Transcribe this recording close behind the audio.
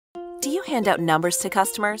you hand out numbers to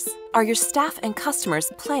customers? Are your staff and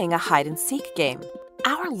customers playing a hide-and-seek game?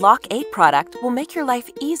 Our Loc8 product will make your life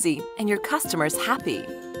easy and your customers happy.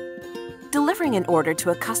 Delivering an order to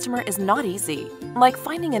a customer is not easy, like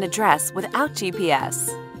finding an address without GPS.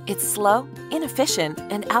 It's slow, inefficient,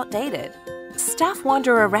 and outdated. Staff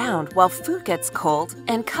wander around while food gets cold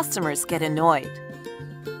and customers get annoyed.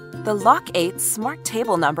 The Loc8 Smart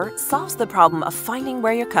Table Number solves the problem of finding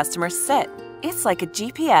where your customers sit. It's like a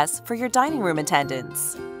GPS for your dining room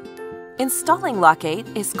attendants. Installing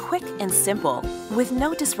Loc8 is quick and simple, with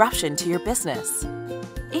no disruption to your business.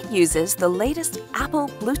 It uses the latest Apple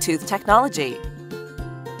Bluetooth technology.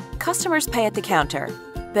 Customers pay at the counter,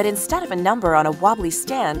 but instead of a number on a wobbly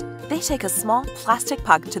stand, they take a small plastic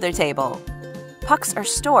puck to their table. Pucks are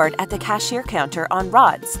stored at the cashier counter on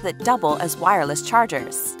rods that double as wireless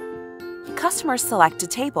chargers. Customers select a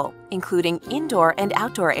table, including indoor and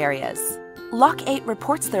outdoor areas. Loc8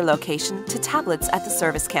 reports their location to tablets at the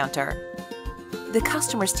service counter. The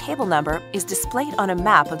customer's table number is displayed on a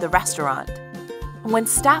map of the restaurant. When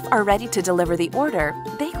staff are ready to deliver the order,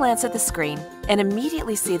 they glance at the screen and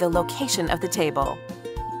immediately see the location of the table.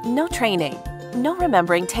 No training, no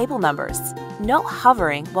remembering table numbers, no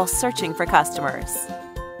hovering while searching for customers.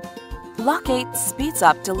 Loc8 speeds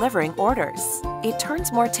up delivering orders. It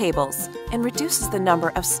turns more tables and reduces the number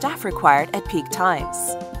of staff required at peak times.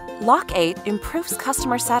 Loc8 improves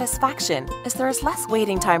customer satisfaction as there is less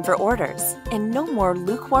waiting time for orders and no more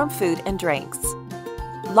lukewarm food and drinks.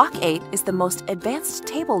 Loc8 is the most advanced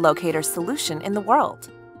table locator solution in the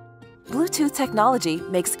world. Bluetooth technology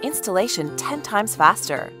makes installation 10 times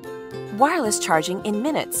faster. Wireless charging in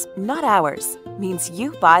minutes, not hours, means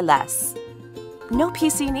you buy less. No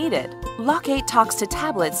PC needed. Loc8 talks to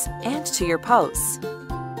tablets and to your POS.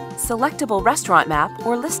 Selectable restaurant map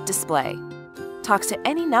or list display. Talks to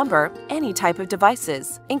any number, any type of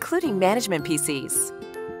devices, including management PCs.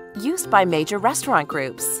 Used by major restaurant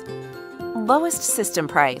groups. Lowest system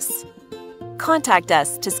price. Contact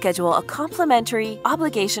us to schedule a complimentary,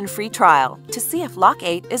 obligation-free trial to see if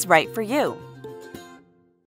Loc8 is right for you.